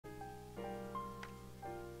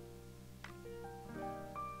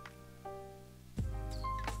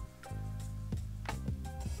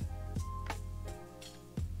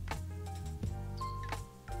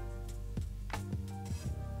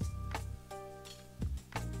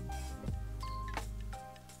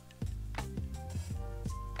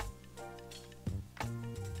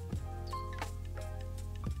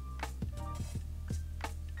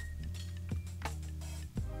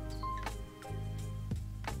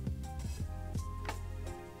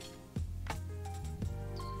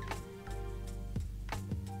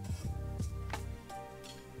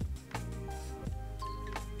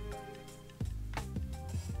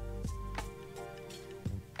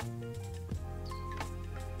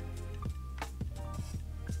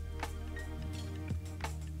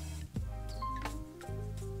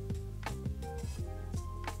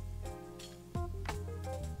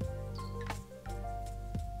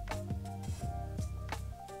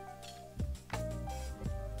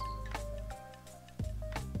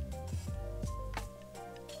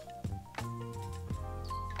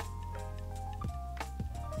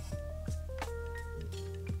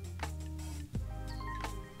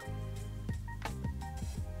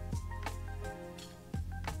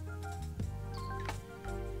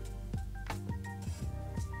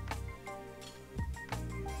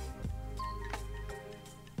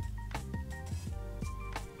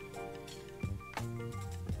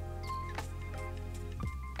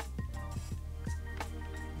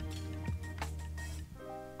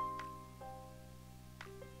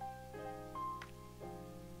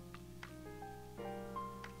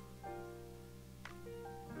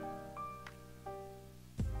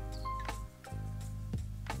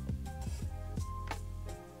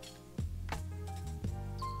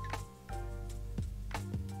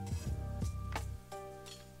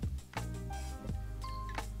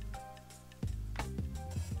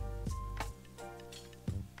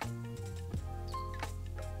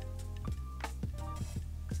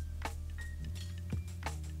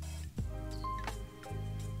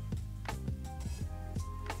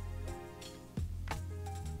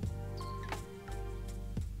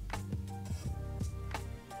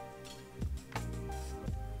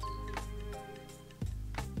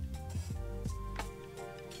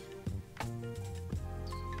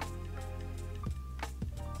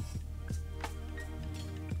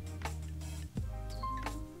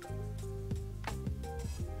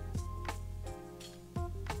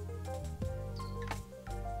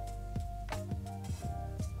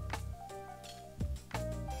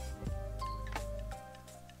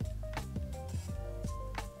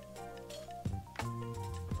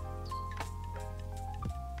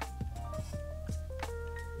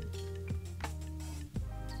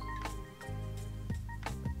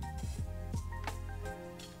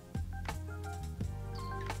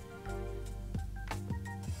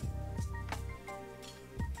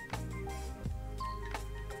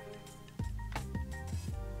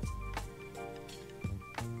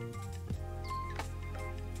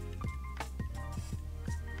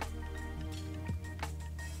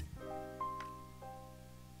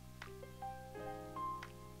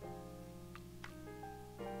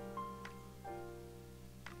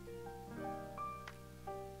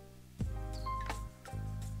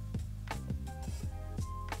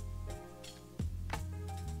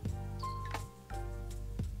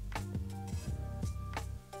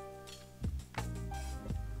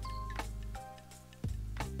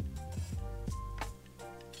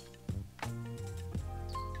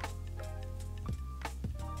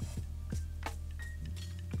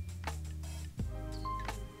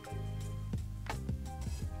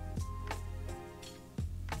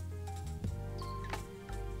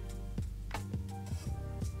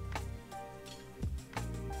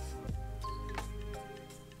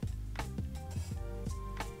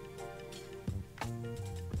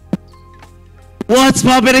What's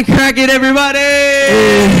poppin' and cracking, everybody?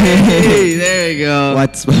 Hey, there we go.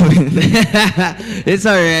 What's poppin'? It's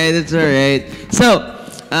alright, it's alright. So,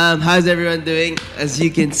 how's everyone doing? As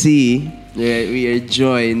you can see, we are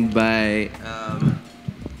joined by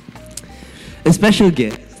a special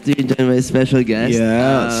guest. We're joined by a special guest.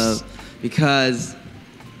 Yes. Because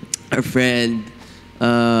our friend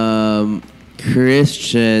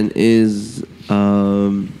Christian is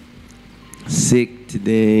sick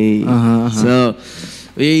today. So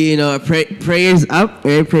we, prayers up.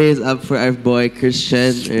 Right? Prayers up for our boy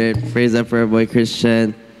Christian. Right? Prayers up for our boy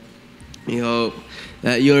Christian. We hope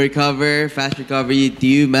that you'll recover, fast recovery to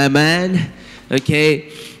you, my man.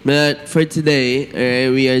 Okay, but for today,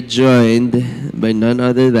 we are joined by none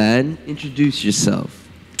other than, introduce yourself.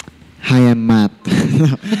 Hi, I'm Matt.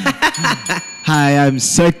 Hi, I'm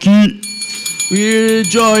Seki. We're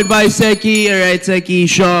joined by Seki. Alright, Seki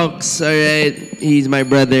Shocks. Alright, he's my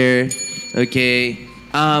brother. Okay.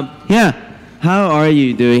 Yeah. How are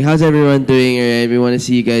you doing? How's everyone doing? Alright, we want to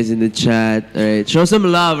see you guys in the chat. Alright, show some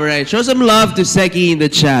love. Alright, show some love to Seki in the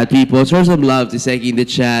chat, people. Show some love to Seki in the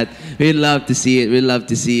chat. We'd love to see it. We'd love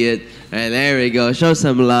to see it. Alright, there we go. Show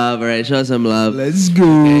some love. Alright, show some love. Let's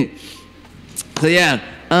go. Okay. So yeah,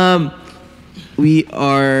 we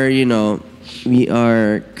are, we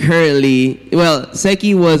are currently, well,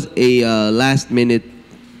 Seki was a last minute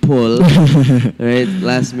pull, right?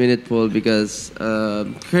 Last minute pull because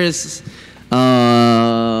Chris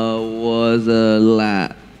was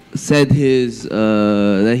said his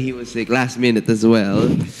that he was sick last minute as well,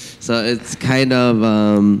 so it's kind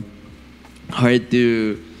of hard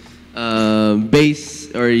to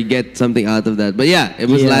base or get something out of that. But yeah, it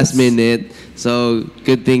was last minute, so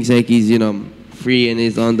good thing Seki's free and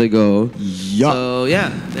is on the go. Yeah. So yeah,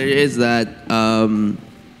 there is that.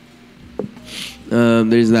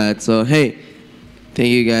 There's that. So hey, thank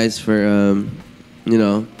you guys for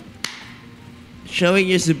showing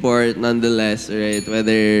your support nonetheless, right?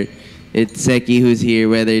 Whether it's Seki who's here,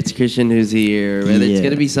 whether it's Christian who's here, or whether it's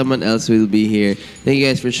gonna be someone else who will be here. Thank you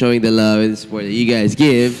guys for showing the love and the support that you guys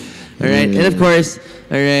give. All right, and of course,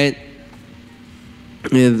 all right.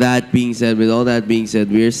 With all that being said,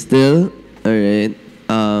 we're still alright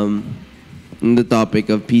on the topic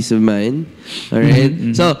of peace of mind.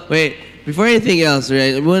 Alright. So wait, before anything else,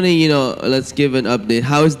 right? I wanna, let's give an update.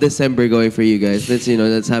 How is December going for you guys? Let's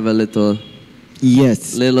have a little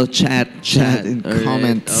chat in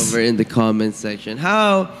comments over in the comments section.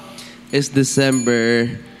 How is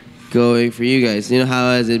December going for you guys?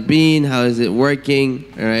 How has it been? How is it working?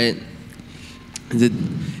 Alright. Is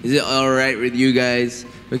it alright with you guys?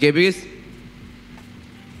 Okay, because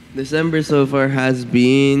December so far has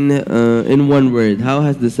been, in one word, how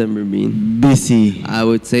has December been? Busy. I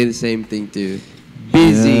would say the same thing too.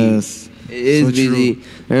 Busy. Yes. It is So busy. true.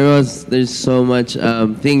 There's so much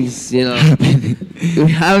things, we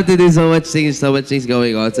have to do so much things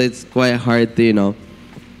going on. So it's quite hard to,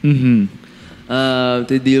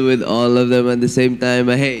 to deal with all of them at the same time.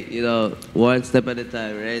 But hey, one step at a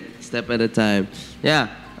time, right? Step at a time. Yeah,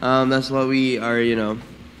 that's what we are,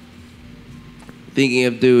 thinking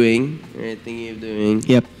of doing, right?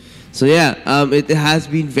 Yep. So yeah, it has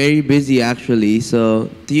been very busy actually. So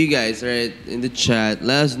to you guys, right, in the chat,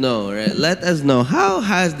 let us know, right? Let us know, how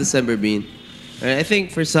has December been? Right? I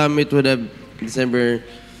think for some December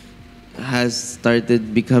has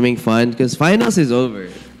started becoming fun because finals is over.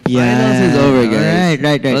 Yeah. Finals is over, guys.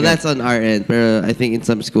 Right. Well, that's on our end, pero I think in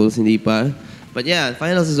some schools hindi pa. But yeah,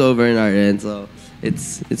 finals is over in our end, so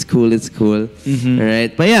it's cool. All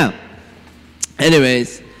right, but yeah.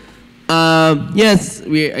 Anyways, yes,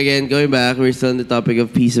 we're again going back. We're still on the topic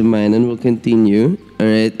of peace of mind, and we'll continue. All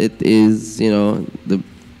right, it is the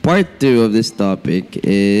part 2 of this topic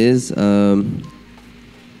is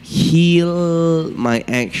heal my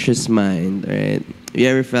anxious mind. All right, have you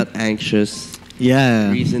ever felt anxious? Yeah.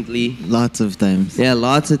 Recently, Lots of times. yeah,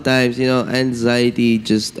 lots of times. Anxiety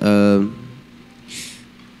just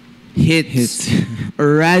hits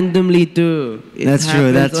randomly too. That's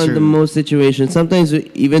true. That's on true. the most situations. Sometimes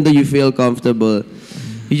even though you feel comfortable,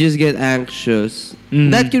 you just get anxious.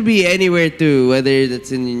 That could be anywhere too, whether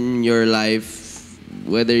that's in your life,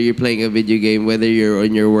 whether you're playing a video game, whether you're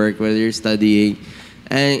on your work, whether you're studying,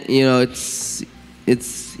 and it's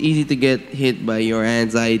easy to get hit by your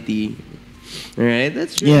anxiety. All right,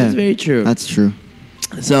 that's true. Yeah. That's very true. That's true.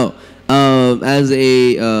 So, as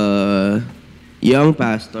a young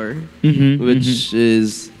pastor, which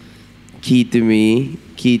is key to me,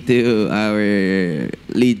 key to our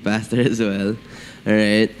lead pastor as well. All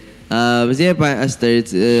right. As a pastor,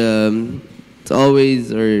 it's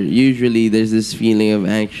always or usually there's this feeling of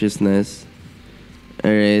anxiousness.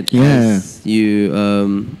 All right. Yeah.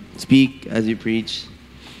 you speak, as you preach.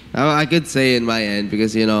 I could say in my end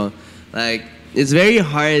because like it's very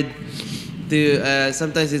hard to.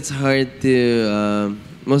 Sometimes it's hard to,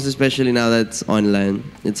 most especially now that's online.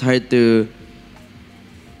 It's hard to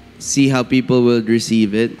see how people will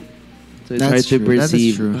receive it. So it's hard to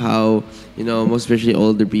perceive how most especially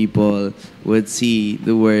older people would see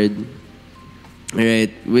the word.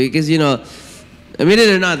 Right, because admit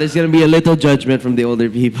it or not, there's gonna be a little judgment from the older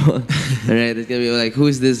people. Right, there's gonna be like,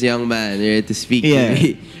 who's this young man, right, to speak to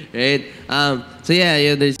me, right? So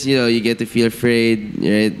there's you get to feel afraid,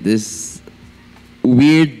 right? This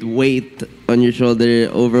weird weight on your shoulder,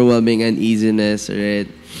 overwhelming uneasiness, right?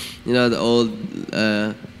 The old,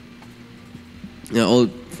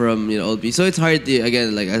 old from old people. So it's hard to,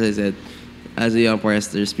 again, like as I said, as a young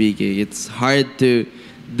pastor speaking, it's hard to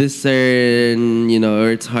discern,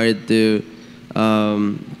 or it's hard to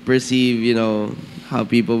perceive, how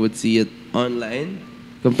people would see it online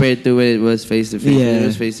compared to when it was face to face. When it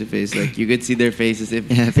was face to face, like you could see their faces if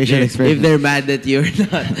they're mad at you or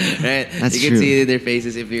not, right? That's you could see their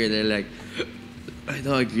faces if they're like, I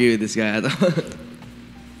don't agree with this guy at all.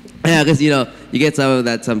 Yeah, because you get some of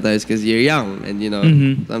that sometimes because you're young, and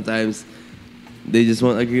sometimes they just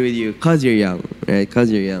won't agree with you because you're young, right? Because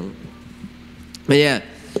you're young. But yeah.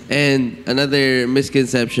 And another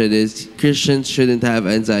misconception is Christians shouldn't have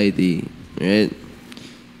anxiety, right?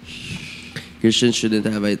 Christians shouldn't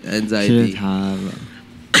have anxiety. Shouldn't have.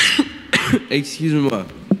 Excuse me.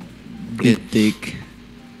 Big dick.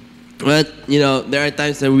 But, there are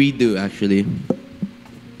times that we do, actually.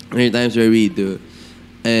 There are times where we do.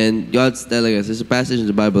 And God's telling us, there's a passage in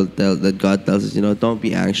the Bible that God tells us, don't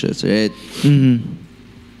be anxious, right? Mm-hmm.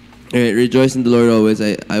 All right, rejoice in the Lord always.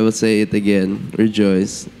 I will say it again.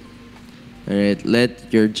 Rejoice. All right,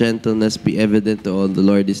 let your gentleness be evident to all. The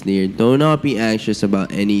Lord is near. Do not be anxious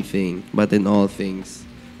about anything, but in all things.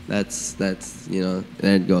 That's there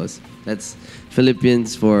it goes. That's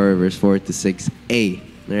Philippians 4, verse 4 to 6a.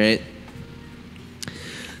 All right.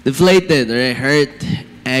 Deflated, all right, hurt,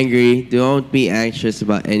 angry. Don't be anxious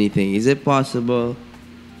about anything. Is it possible?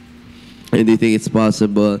 And do you think it's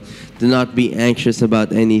possible to not be anxious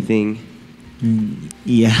about anything?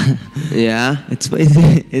 Yeah. Yeah? It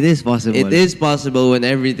is possible. It is possible when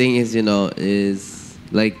everything is, is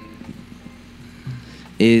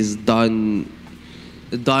done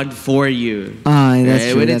for you. That's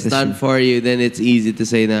right? true. When it's done for you, then it's easy to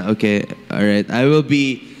say that, okay, all right, I'll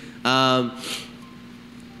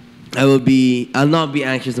not be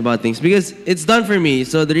anxious about things because it's done for me.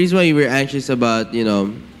 So the reason why we're anxious about,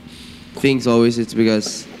 things always, it's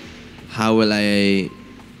because how will I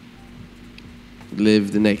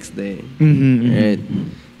live the next day, right?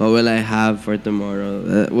 What will I have for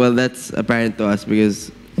tomorrow? Well, that's apparent to us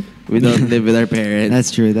because we don't live with our parents.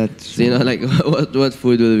 That's true. That's true. So, like what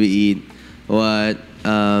food will we eat? What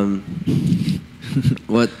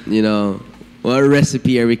what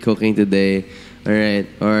recipe are we cooking today? All right,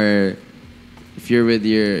 or if you're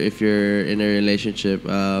in a relationship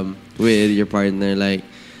with your partner, like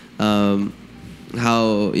how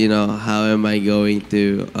am I going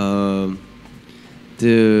to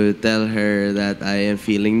tell her that I am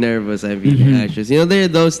feeling nervous, I'm feeling anxious? There are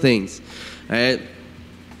those things, right?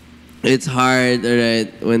 It's hard,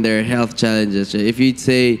 right, when there are health challenges. Right? If you'd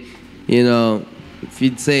say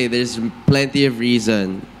there's plenty of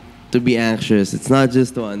reason to be anxious, it's not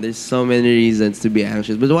just one. There's so many reasons to be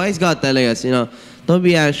anxious. But why is God telling us, don't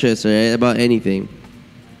be anxious, right, about anything?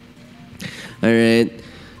 All right.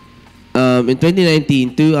 In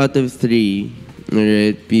 2019, 2 out of 3,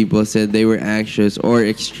 right, people said they were anxious or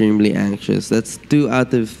extremely anxious. That's 2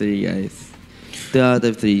 out of 3, guys. 2 out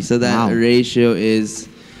of 3. So that ratio is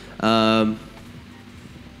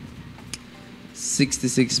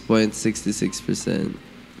 66.66%.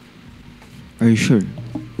 Are you sure?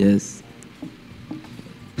 Yes.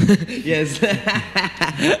 Yes.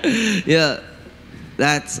 Yeah.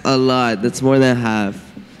 That's a lot. That's more than half.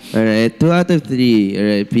 All right. 2 out of 3, all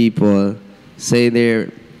right, people say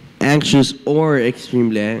they're anxious or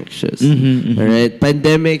extremely anxious. All right.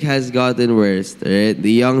 Pandemic has gotten worse. All right.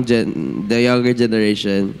 The younger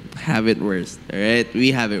generation have it worse. All right.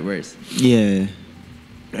 We have it worse. Yeah.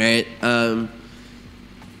 All right.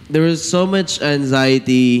 There was so much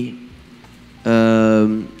anxiety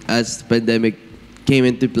as the pandemic came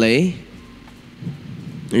into play.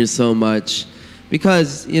 There's so much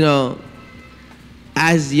because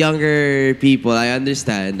as younger people, I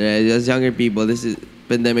understand, right? As younger people, this is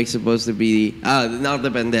pandemic supposed to be not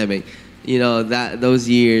the pandemic. That those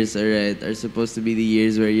years, all right, are supposed to be the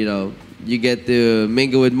years where you get to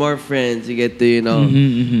mingle with more friends. You get to, you know,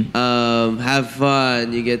 have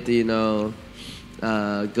fun. You get to, you know,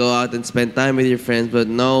 go out and spend time with your friends. But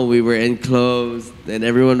no, we were enclosed, and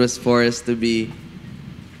everyone was forced to be,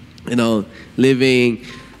 you know, living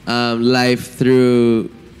life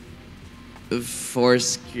through for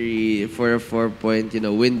a 4 point, you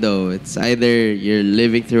know, window. It's either you're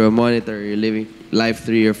living through a monitor or you're living life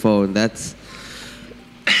through your phone. That's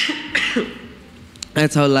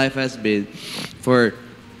that's how life has been for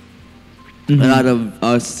a lot of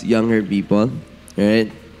us younger people,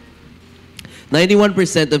 right?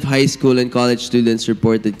 91% of high school and college students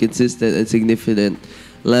reported consistent and significant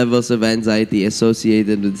levels of anxiety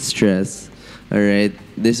associated with stress. All right,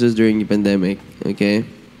 this was during the pandemic. Okay,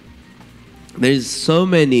 there's so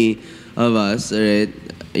many of us. All right,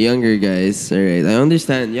 younger guys. All right, I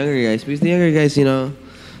understand younger guys because the younger guys, you know,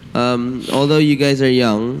 although you guys are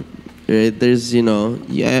young, right? There's, you know,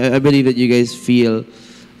 yeah, I believe that you guys feel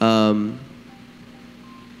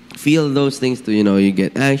those things too. You know, you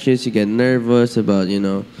get anxious, you get nervous about, you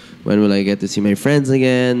know, when will I get to see my friends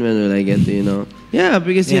again? When will I get to, you know, yeah,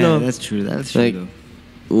 because, you know, that's true. That's true. like, Though.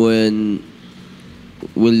 when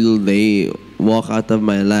will they walk out of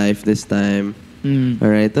my life this time? All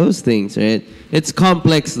right, those things, right? It's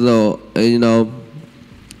complex though, you know,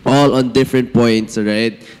 all on different points,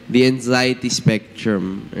 right? The anxiety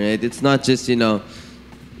spectrum, right? It's not just, you know,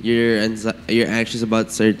 you're anxious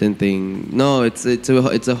about certain thing. No, it's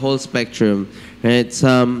a whole spectrum, right?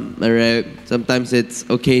 Right, sometimes it's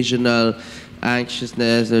occasional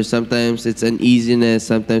anxiousness, or sometimes it's uneasiness,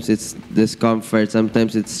 sometimes it's discomfort,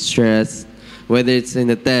 sometimes it's stress. Whether it's in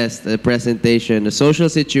a test, a presentation, a social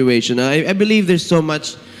situation. I believe there's so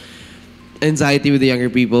much anxiety with the younger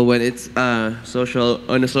people when it's a social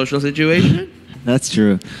situation. That's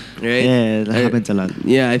true. Right? Yeah, that happens a lot.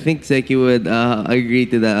 Yeah, I think Seki would agree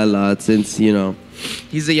to that a lot, since, you know,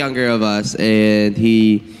 he's the younger of us, and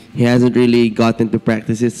he hasn't really gotten to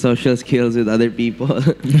practice his social skills with other people.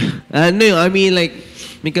 No, I mean, like,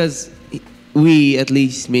 because we, at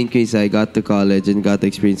least me and Kisai, got to college and got to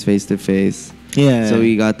experience face to face. Yeah. So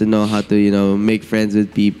we got to know how to, you know, make friends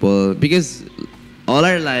with people, because all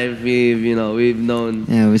our life we've known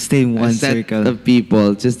we stay in one a set circle. of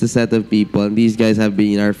people, just a set of people, and these guys have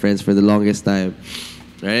been our friends for the longest time,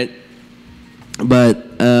 right? But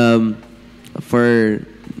for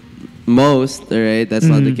most, all right, that's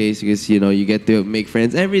not the case, because, you know, you get to make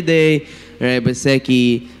friends every day, all right? But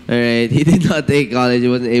Seki, all right, he did not take college. He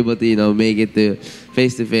wasn't able to, you know, make it to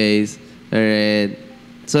face, all right?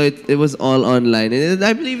 So it was all online, and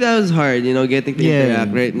I believe that was hard, you know, getting to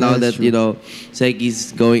interact. Right now that true. you know,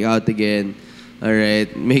 Seki's going out again, all right,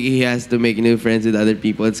 he has to make new friends with other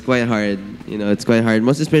people. It's quite hard, you know. It's quite hard,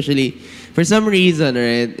 most especially for some reason,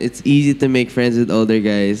 right? It's easy to make friends with older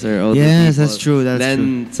guys or older Yes, people that's true. That's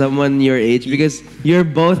than someone your age, because you're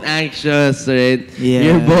both anxious, right? Yeah.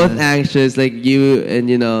 You're both anxious, like you and,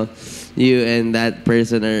 you know, you and that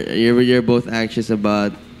person you're both anxious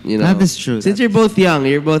about. You know, That is true. Since you're both young,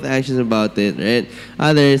 you're both anxious about it, right?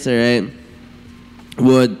 Others, all right,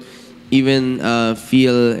 would even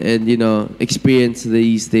feel and, you know, experience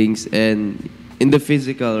these things and in the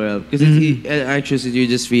physical realm, because it's anxious, you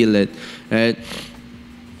just feel it, right?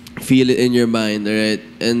 Feel it in your mind, all right?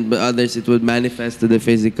 And but others, it would manifest to the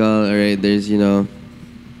physical, all right? There's, you know,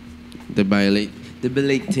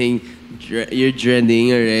 debilitating, you're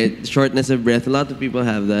dreading, all right? Shortness of breath. A lot of people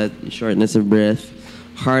have that shortness of breath.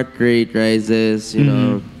 Heart rate rises, you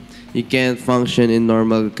know, you can't function in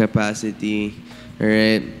normal capacity, all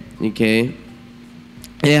right? Okay,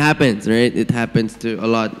 it happens, right? It happens to a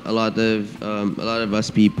lot of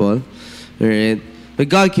us people, all right? But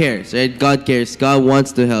God cares, right? God cares. God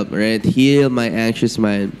wants to help, right? Heal my anxious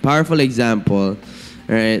mind. Powerful example,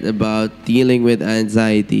 right, about dealing with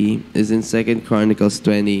anxiety is in 2 Chronicles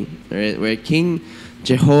 20, right, where King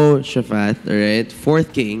Jehoshaphat, all right,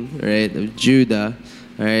 fourth king, right, of Judah,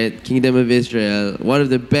 all right, kingdom of Israel, one of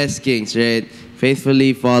the best kings, right,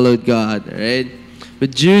 faithfully followed God, all right.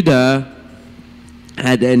 But Judah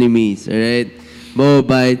had enemies, all right,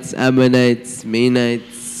 Moabites, Ammonites,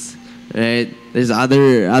 Maonites, right. There's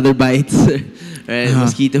other bites, right,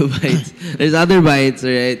 mosquito bites. There's other bites,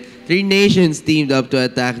 all right. 3 nations teamed up to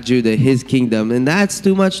attack Judah, his kingdom, and that's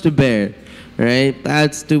too much to bear, right?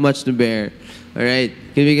 That's too much to bear. All right,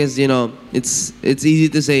 because, you know, it's easy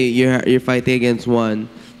to say you're fighting against one,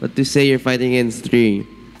 but to say you're fighting against 3,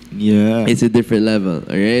 it's a different level.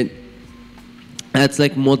 All right, that's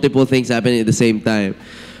like multiple things happening at the same time.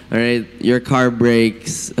 All right, your car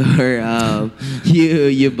breaks, or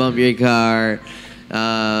you bump your car,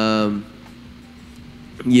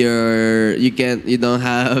 you don't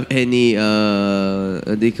have any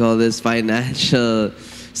what do you call this, financial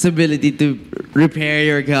stability to repair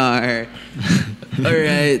your car. All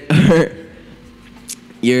right. Or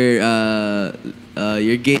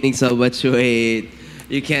you're gaining so much weight,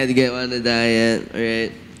 you can't get on a diet. All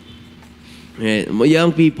right. Right.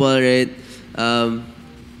 Young people, right?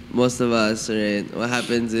 Most of us, right? What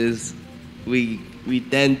happens is we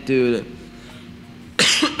tend to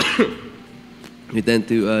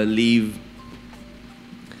leave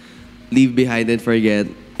behind and forget,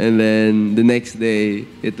 and then the next day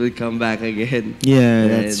it will come back again. Yeah, Right?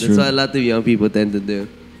 that's That's true. what a lot of young people tend to do.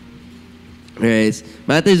 Right?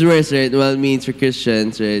 Matters worse, right? Well, it means for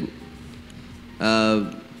Christians, right?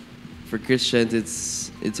 For Christians,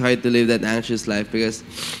 it's hard to live that anxious life because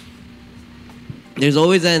there's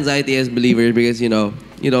always anxiety as believers because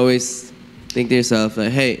you'd always think to yourself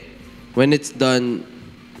like, hey, when it's done,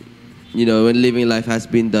 when living life has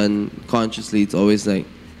been done consciously, it's always like,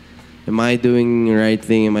 am I doing the right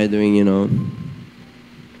thing? Am I doing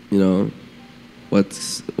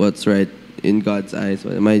what's right in God's eyes?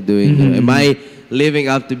 What am I doing? Am I living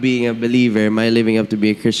up to being a believer? Am I living up to be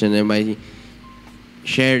a Christian? Am I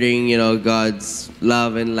sharing God's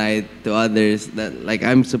love and light to others that like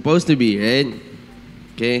I'm supposed to be, right?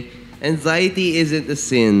 Okay. Anxiety isn't a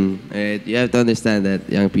sin, right? You have to understand that,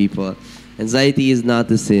 young people. Anxiety is not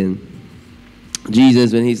a sin.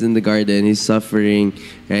 Jesus, when he's in the garden, he's suffering,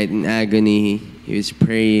 right, in agony. He was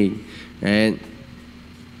praying, right?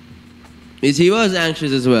 Because he was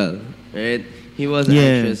anxious as well, right? He was Yeah.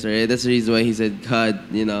 anxious, right? That's the reason why he said, God,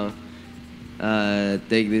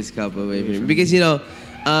 take this cup away from him. Because,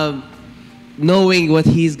 knowing what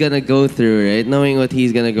he's gonna go through, right? Knowing what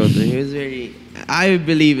he's gonna go through, he was very. I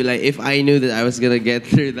believe, like, if I knew that I was gonna get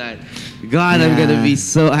through that, God, I'm gonna be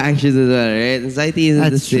so anxious as well, right? Anxiety isn't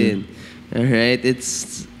That's a sin, all right?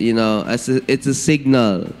 It's it's a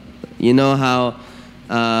signal. You know how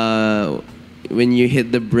when you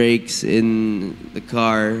hit the brakes in the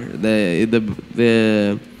car,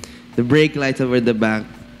 the brake lights over the back,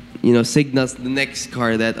 signals the next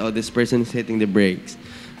car that this person is hitting the brakes.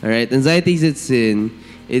 All right, anxiety is a sin.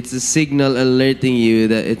 It's a signal alerting you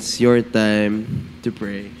that it's your time to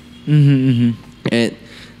pray. And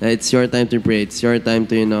it's your time to pray. It's your time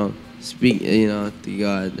to speak to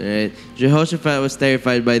God. Right? Jehoshaphat was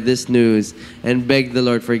terrified by this news and begged the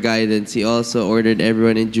Lord for guidance. He also ordered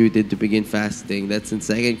everyone in Judah to begin fasting. That's in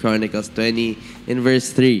 2 Chronicles 20 in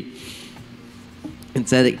verse 3. In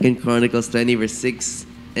 2 Chronicles 20 verse 6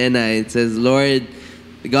 and 9 it says, Lord,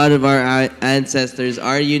 the God of our ancestors,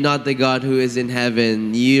 are you not the God who is in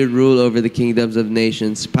heaven? You rule over the kingdoms of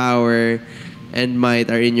nations. Power and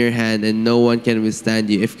might are in your hand, and no one can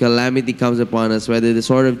withstand you. If calamity comes upon us, whether the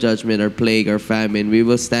sword of judgment or plague or famine, we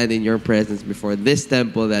will stand in your presence before this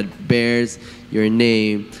temple that bears your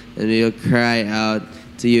name, and we will cry out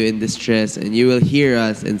to you in distress, and you will hear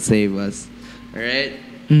us and save us. All right?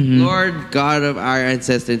 Lord God of our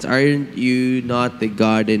ancestors, are you not the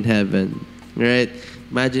God in heaven? All right?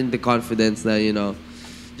 Imagine the confidence that,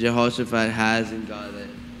 Jehoshaphat has in God.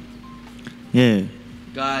 Yeah.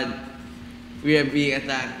 God, we are being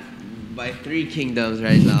attacked by 3 kingdoms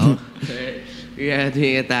right now. Right? We are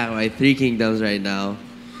being attacked by 3 kingdoms right now.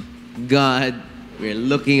 God, we're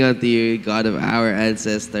looking unto you, God of our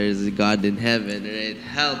ancestors, God in heaven. Right?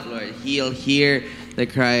 Help, Lord. He'll hear the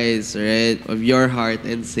cries, right, of your heart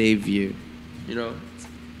and save you.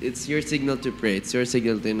 It's your signal to pray. It's your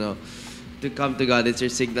signal to come to God. It's your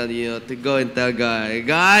signal, to go and tell God,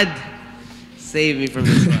 God, save me from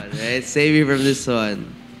this one, right? Save me from this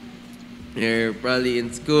one. You're probably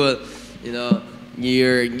in school,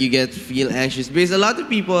 you feel anxious because a lot of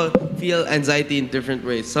people feel anxiety in different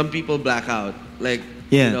ways. Some people black out, like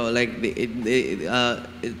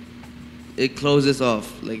it closes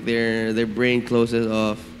off, like their brain closes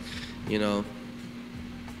off, the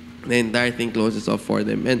entire thing closes off for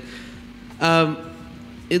them, and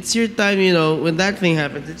it's your time, when that thing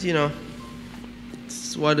happens, it's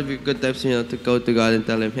one of your good times, to go to God and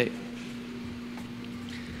tell him, hey,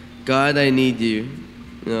 God, I need you.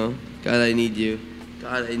 God, I need you.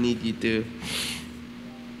 God, I need you to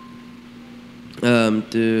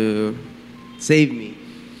save me.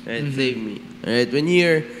 Right? Save me. All right? When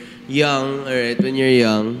you're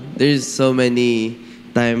young, there's so many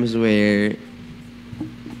times where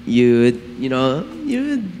you'd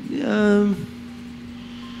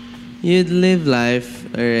live life,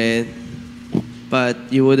 all right? But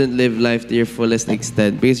you wouldn't live life to your fullest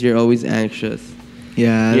extent because you're always anxious.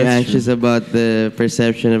 Yeah. You're that's anxious true. about the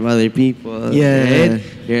perception of other people. Yeah. Right?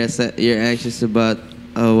 You're anxious about,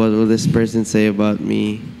 what will this person say about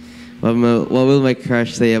me? What will my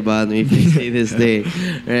crush say about me if I say this thing?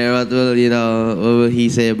 Right? What will what will he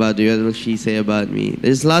say about me? What will she say about me?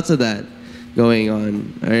 There's lots of that going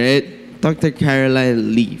on. All right, Dr.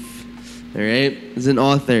 Caroline Leaf. All right, is an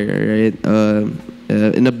author. All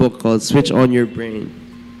right, in a book called "Switch on Your Brain."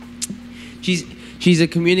 She's a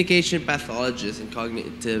communication pathologist and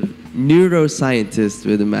cognitive neuroscientist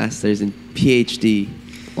with a master's and PhD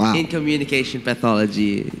in communication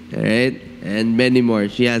pathology. All right, and many more.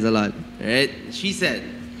 She has a lot. All right, she said,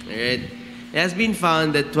 all right, it has been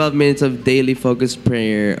found that 12 minutes of daily focused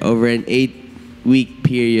prayer over an 8-week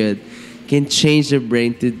period can change the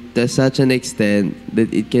brain to such an extent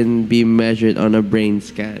that it can be measured on a brain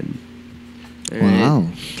scan. All right?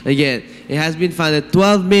 Again, it has been found that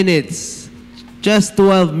 12 minutes, just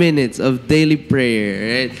 12 minutes of daily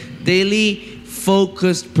prayer, right? Daily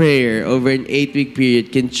focused prayer over an 8-week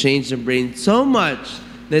period can change the brain so much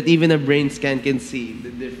that even a brain scan can see the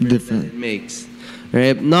difference that it makes.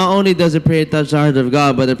 Right? Not only does a prayer touch the heart of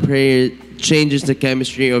God, but a prayer changes the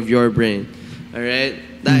chemistry of your brain. All right?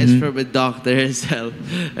 That is from a doctor herself.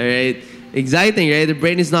 All right? Exciting, right? The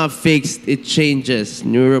brain is not fixed. It changes.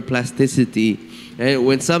 Neuroplasticity. Right?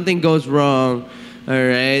 When something goes wrong, all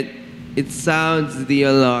right, it sounds the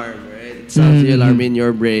alarm, right? It sounds the alarm in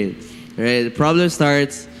your brain. Right? The problem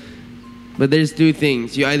starts, but there's two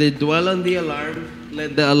things. You either dwell on the alarm,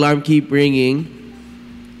 let the alarm keep ringing,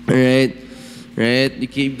 all right? Right? You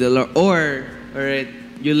keep the alarm, or, all right,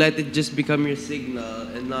 you let it just become your signal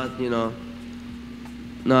and not,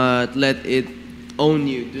 not let it own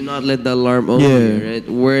you. Do not let the alarm own you, right?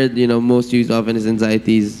 Word, most used often is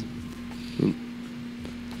anxieties,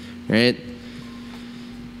 right?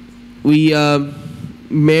 We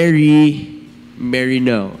marry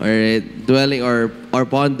no, all right? Dwelling or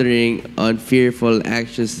pondering on fearful,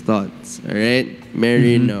 anxious thoughts, all right?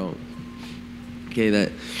 Marry no. Okay,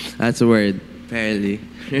 that's a word, apparently,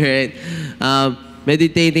 right?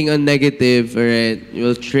 Meditating on negative, all right? You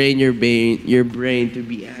will train your brain to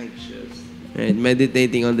be anxious, right?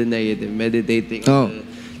 Meditating on the negative, meditating on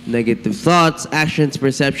the negative thoughts, actions,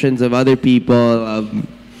 perceptions of other people,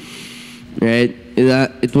 right?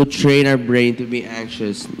 It will train our brain to be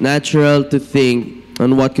anxious. Natural to think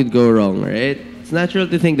on what could go wrong, right? It's natural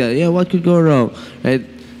to think that, what could go wrong, right?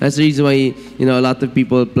 That's the reason why, a lot of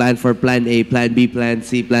people plan for plan A, plan B, plan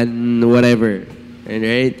C, plan whatever,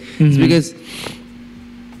 right? It's because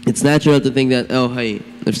it's natural to think that, hey,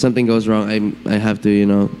 if something goes wrong, I have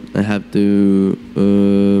to, I have to,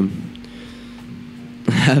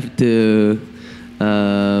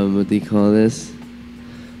 what do you call this?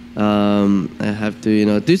 I have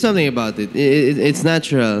to, do something about it. It's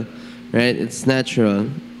natural, right? It's natural.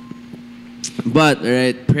 But,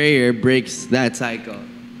 right, prayer breaks that cycle.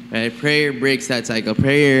 Right? Prayer breaks that cycle.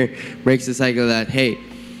 Prayer breaks the cycle that, hey,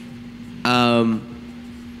 I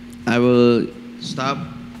will stop.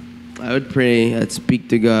 I would pray. I'd speak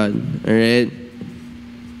to God. All right?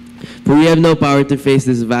 For we have no power to face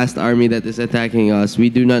this vast army that is attacking us. We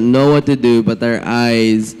do not know what to do, but our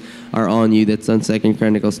eyes are on you. That's on 2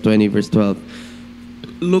 Chronicles 20, verse 12.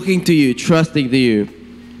 Looking to you, trusting to you.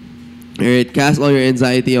 All right? Cast all your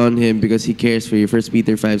anxiety on Him because He cares for you. 1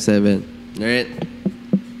 Peter 5:7. All right?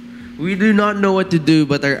 We do not know what to do,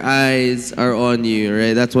 but our eyes are on you,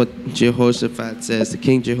 right? That's what Jehoshaphat says, the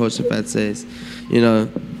King Jehoshaphat says, in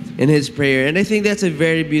his prayer. And I think that's a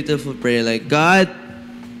very beautiful prayer. Like, God,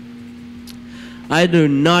 I do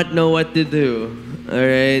not know what to do, all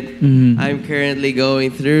right? I'm currently going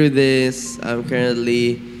through this. I'm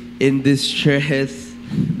currently in distress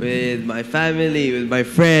with my family, with my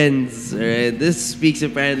friends, all right? This speaks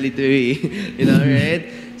apparently to me, right?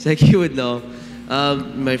 It's like you would know.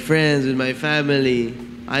 My friends, with my family.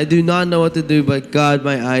 I do not know what to do, but God,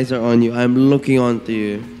 my eyes are on you. I'm looking onto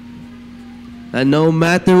you. And no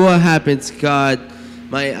matter what happens, God,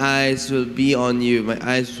 my eyes will be on you. My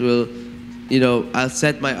eyes will, I'll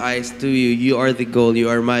set my eyes to you. You are the goal. You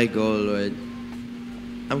are my goal, Lord.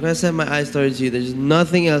 I'm going to set my eyes towards you. There's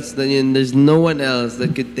nothing else, there's no one else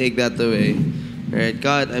that could take that away. All right,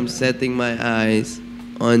 God, I'm setting my eyes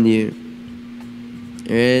on you.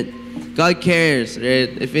 All right? God cares, right?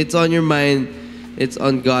 If it's on your mind, it's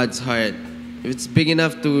on God's heart. If it's big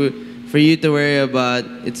enough for you to worry about,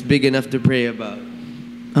 it's big enough to pray about.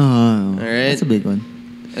 All right? That's a big one.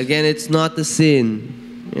 Again, it's not a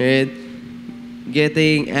sin, right?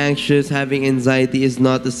 Getting anxious, having anxiety is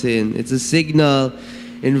not a sin. It's a signal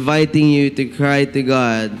inviting you to cry to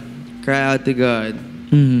God. Cry out to God.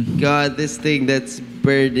 God, this thing that's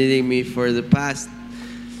burdening me for the past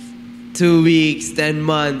 2 weeks, 10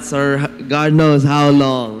 months, or God knows how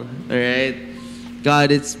long, all right?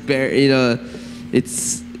 God, it's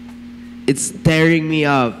it's tearing me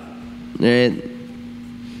up, right?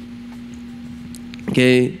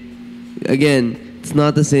 Okay, again, it's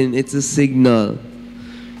not a sin, it's a signal.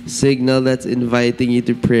 Signal that's inviting you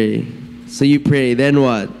to pray. So you pray, then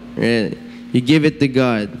what? Right? You give it to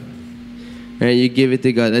God. Right? You give it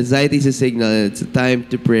to God. Anxiety is a signal. It's a time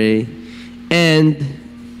to pray. And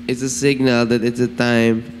it's a signal that it's a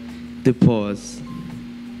time to pause.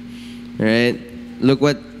 Right? Look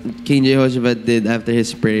what King Jehoshaphat did after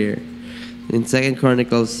his prayer. In 2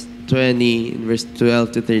 Chronicles 20, verse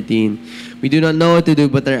 12 to 13. We do not know what to do,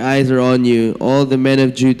 but our eyes are on you. All the men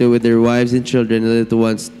of Judah with their wives and children and little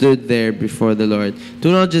ones stood there before the Lord.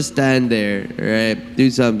 Do not just stand there, right? Do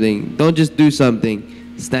something. Don't just do something.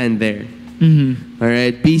 Stand there. Mm-hmm. All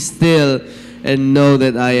right? Be still and know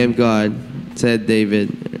that I am God, said David.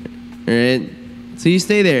 All right? So you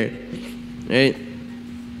stay there, right?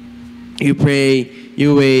 You pray,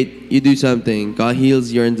 you wait, you do something. God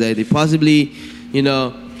heals your anxiety. Possibly,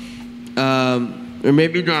 or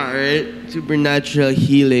maybe not, right? Supernatural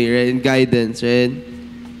healing, right? And guidance, right?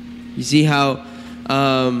 You see how,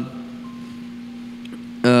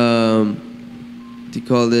 what do you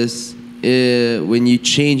call this? When you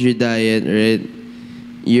change your diet, right?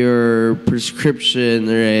 Your prescription,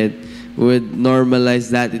 right? Would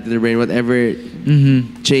normalize that into the brain, whatever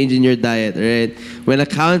change in your diet, right? When a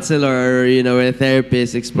counselor or, when a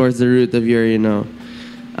therapist explores the root of your,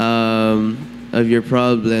 of your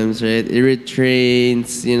problems, right? It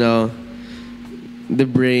retrains, the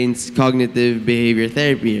brain's cognitive behavior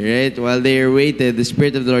therapy, right? While they waited, the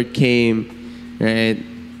Spirit of the Lord came, right?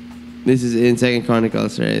 This is in 2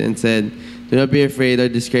 Chronicles, right? And said, do not be afraid or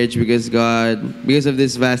discouraged because of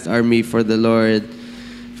this vast army for the Lord.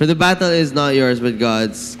 For the battle is not yours but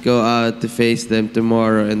God's. Go out to face them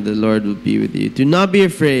tomorrow and the Lord will be with you. Do not be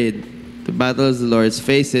afraid. The battle is the Lord's.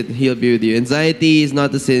 Face it, He'll be with you. Anxiety is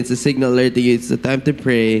not a sin. It's a signal alerting you. It's a time to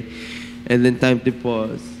pray and then time to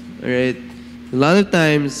pause. All right? A lot of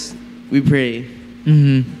times we pray,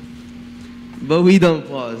 but we don't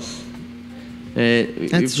pause. Right? We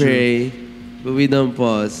pray, but we don't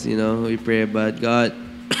pause. We pray about God,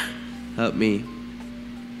 help me.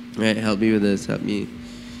 Right? Help me with this. Help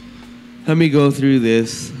me go through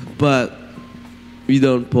this. But we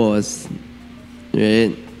don't pause.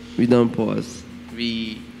 Right? We don't pause.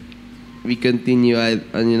 We continue.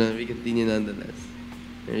 We continue nonetheless.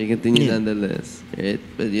 We continue nonetheless. Right?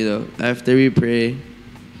 But after we pray,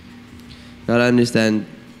 gotta understand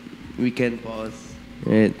we can pause.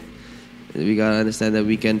 Right? We gotta understand that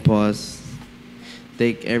we can pause.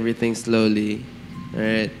 Take everything slowly.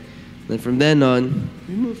 Right? Then from then on,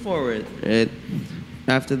 we move forward. Right?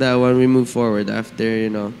 After that one, we move forward. After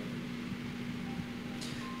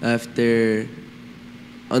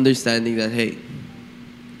understanding that, hey,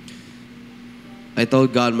 I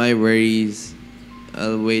told God my worries.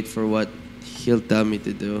 I'll wait for what He'll tell me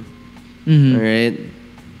to do. All right?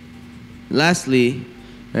 Lastly,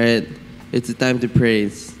 right, it's a time to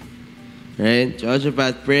praise. Right?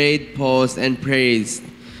 Jehoshaphat prayed, paused, and praised.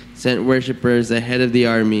 Sent worshipers ahead of the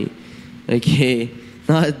army. Okay?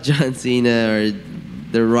 Not John Cena or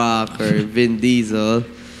The Rock or Vin Diesel.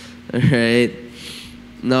 Alright?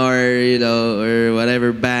 Nor, or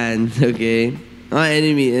whatever band, okay?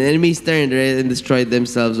 Enemies turned, right, and destroyed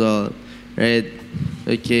themselves all. Right?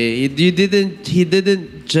 Okay? He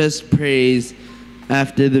didn't just praise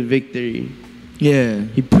after the victory. Yeah.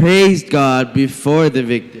 He praised God before the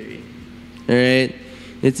victory. Alright?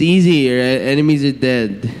 It's easy, right? Enemies are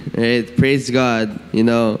dead. Right? Praise God,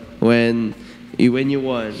 when you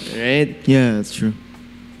won, right? Yeah, that's true.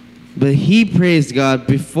 But he praised God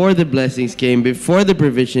before the blessings came, before the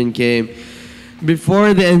provision came,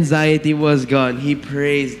 before the anxiety was gone. He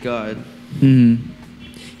praised God.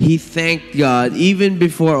 He thanked God even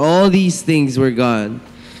before all these things were gone.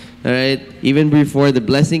 All right? Even before the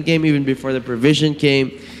blessing came, even before the provision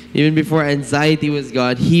came, even before anxiety was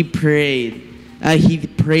gone, he prayed. He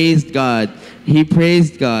praised God. He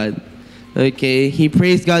praised God. Okay? He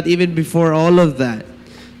praised God even before all of that.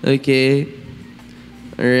 Okay?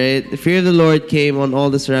 Alright, the fear of the Lord came on all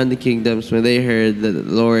the surrounding kingdoms when they heard that the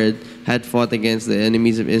Lord had fought against the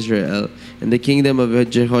enemies of Israel, and the kingdom of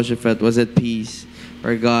Jehoshaphat was at peace,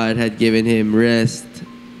 for God had given him rest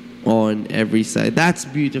on every side. That's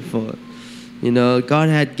beautiful. God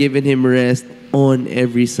had given him rest on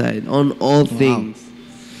every side, on all things.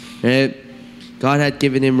 Right? God had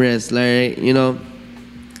given him rest. Like,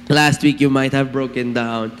 last week you might have broken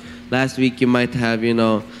down. Last week you might have,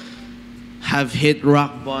 have hit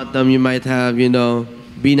rock bottom. You might have,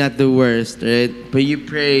 been at the worst, right? But you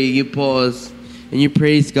pray, you pause, and you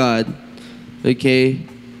praise God. Okay?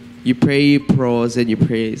 You pray, you pause, and you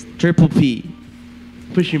praise. Triple P.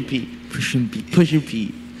 Pushing P. Pushing P. Pushing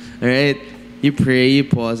P. Alright? You pray, you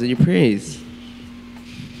pause, and you praise.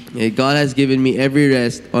 Yeah, God has given me every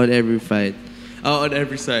rest on every fight. Oh, on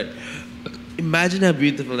every side. Imagine how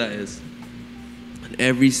beautiful that is. On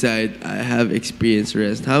every side, I have experienced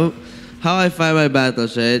rest. How I fight my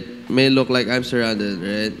battles, right? May look like I'm surrounded,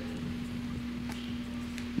 right?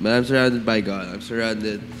 But I'm surrounded by God. I'm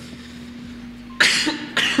surrounded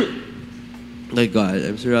by God.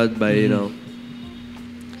 I'm surrounded by,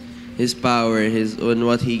 His power, and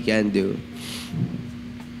what He can do.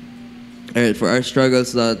 Alright, for our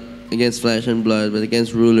struggles not against flesh and blood, but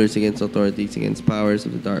against rulers, against authorities, against powers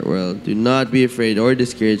of the dark world. Do not be afraid or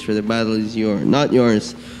discouraged, for the battle is yours, not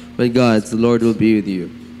yours, but God's. The Lord will be with you.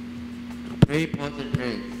 Pray, pause, and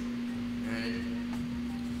pray.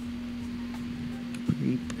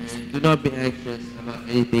 Do not be anxious about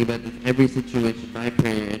anything, but in every situation, by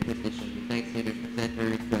prayer and petition, with thanksgiving, present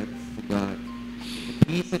your requests to God. The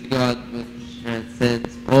peace of God, which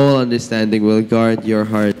transcends all understanding, will guard your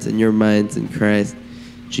hearts and your minds in Christ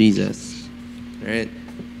Jesus. Alright?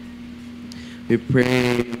 We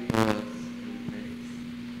pray, we pause, we pray.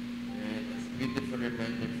 Alright? That's a beautiful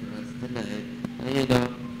reminder for us tonight. And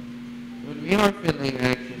when we are feeling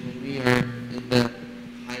anxious, when we are in the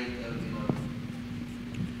height of,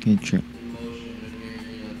 Good trip. emotion, when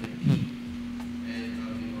we're, the peak and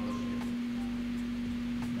of emotion,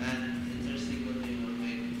 that it's our signal to,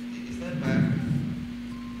 take a step back.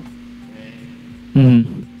 Right?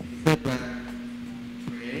 Mm-hmm. Step back.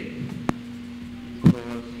 Pray. Close to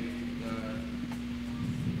God.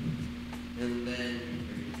 And then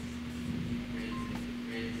praise.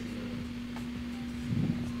 Praise Him.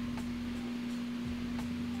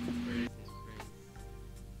 Praise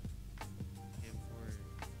Him for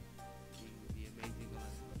being the amazing God.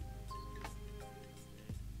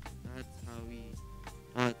 That's how we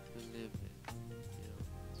ought to live it.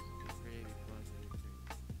 Pray because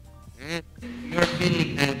and if you're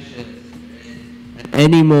feeling anxious, at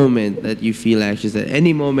any moment that you feel anxious, at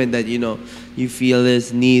any moment that you feel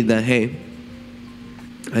this need that, hey,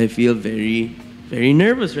 I feel very, very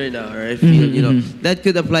nervous right now, or I feel, that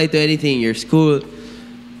could apply to anything, your school,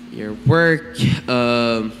 your work,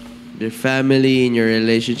 your family, and your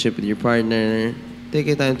relationship with your partner. Take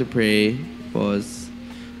a time to pray, pause,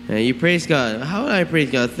 and you praise God. How would I praise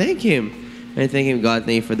God? Thank Him. I thank Him, God,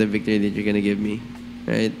 thank you for the victory that you're going to give me,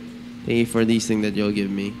 right? Thank you for these things that you'll give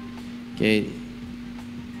me, okay?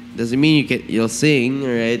 Doesn't mean you'll sing, all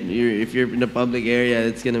right? If you're in a public area,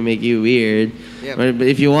 it's gonna make you weird. Yep. But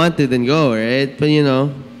if you want to, then go, right? But you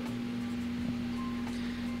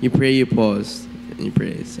pray, you pause, and you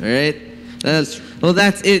praise, all right? That's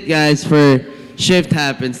it, guys, for Shift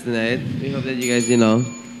Happens tonight. We hope that you guys, will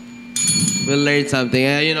learn something.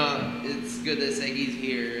 It's good that Segi's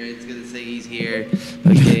here. Right? It's good that Segi's here.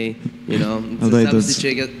 Okay, Although it's a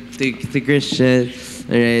substitute to Christian.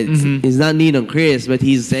 All right, he's not Ninong Chris, but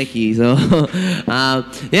he's Seki. So,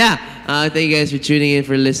 thank you guys for tuning in,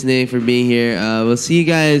 for listening, for being here. We'll see you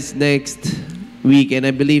guys next week, and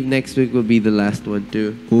I believe next week will be the last one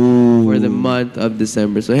too. Ooh. For the month of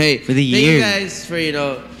December. So hey, For the thank year. you guys for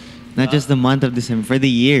Not just the month of December, for the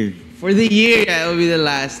year. for the year. Yeah, it will be the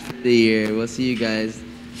last for the year. We'll see you guys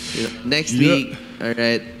next week. All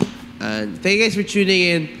right, and thank you guys for tuning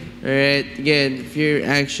in. All right, again, if you're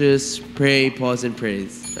anxious, pray, pause, and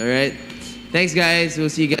praise. All right, thanks, guys. We'll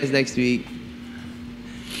see you guys next week.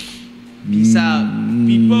 Peace out,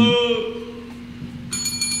 people.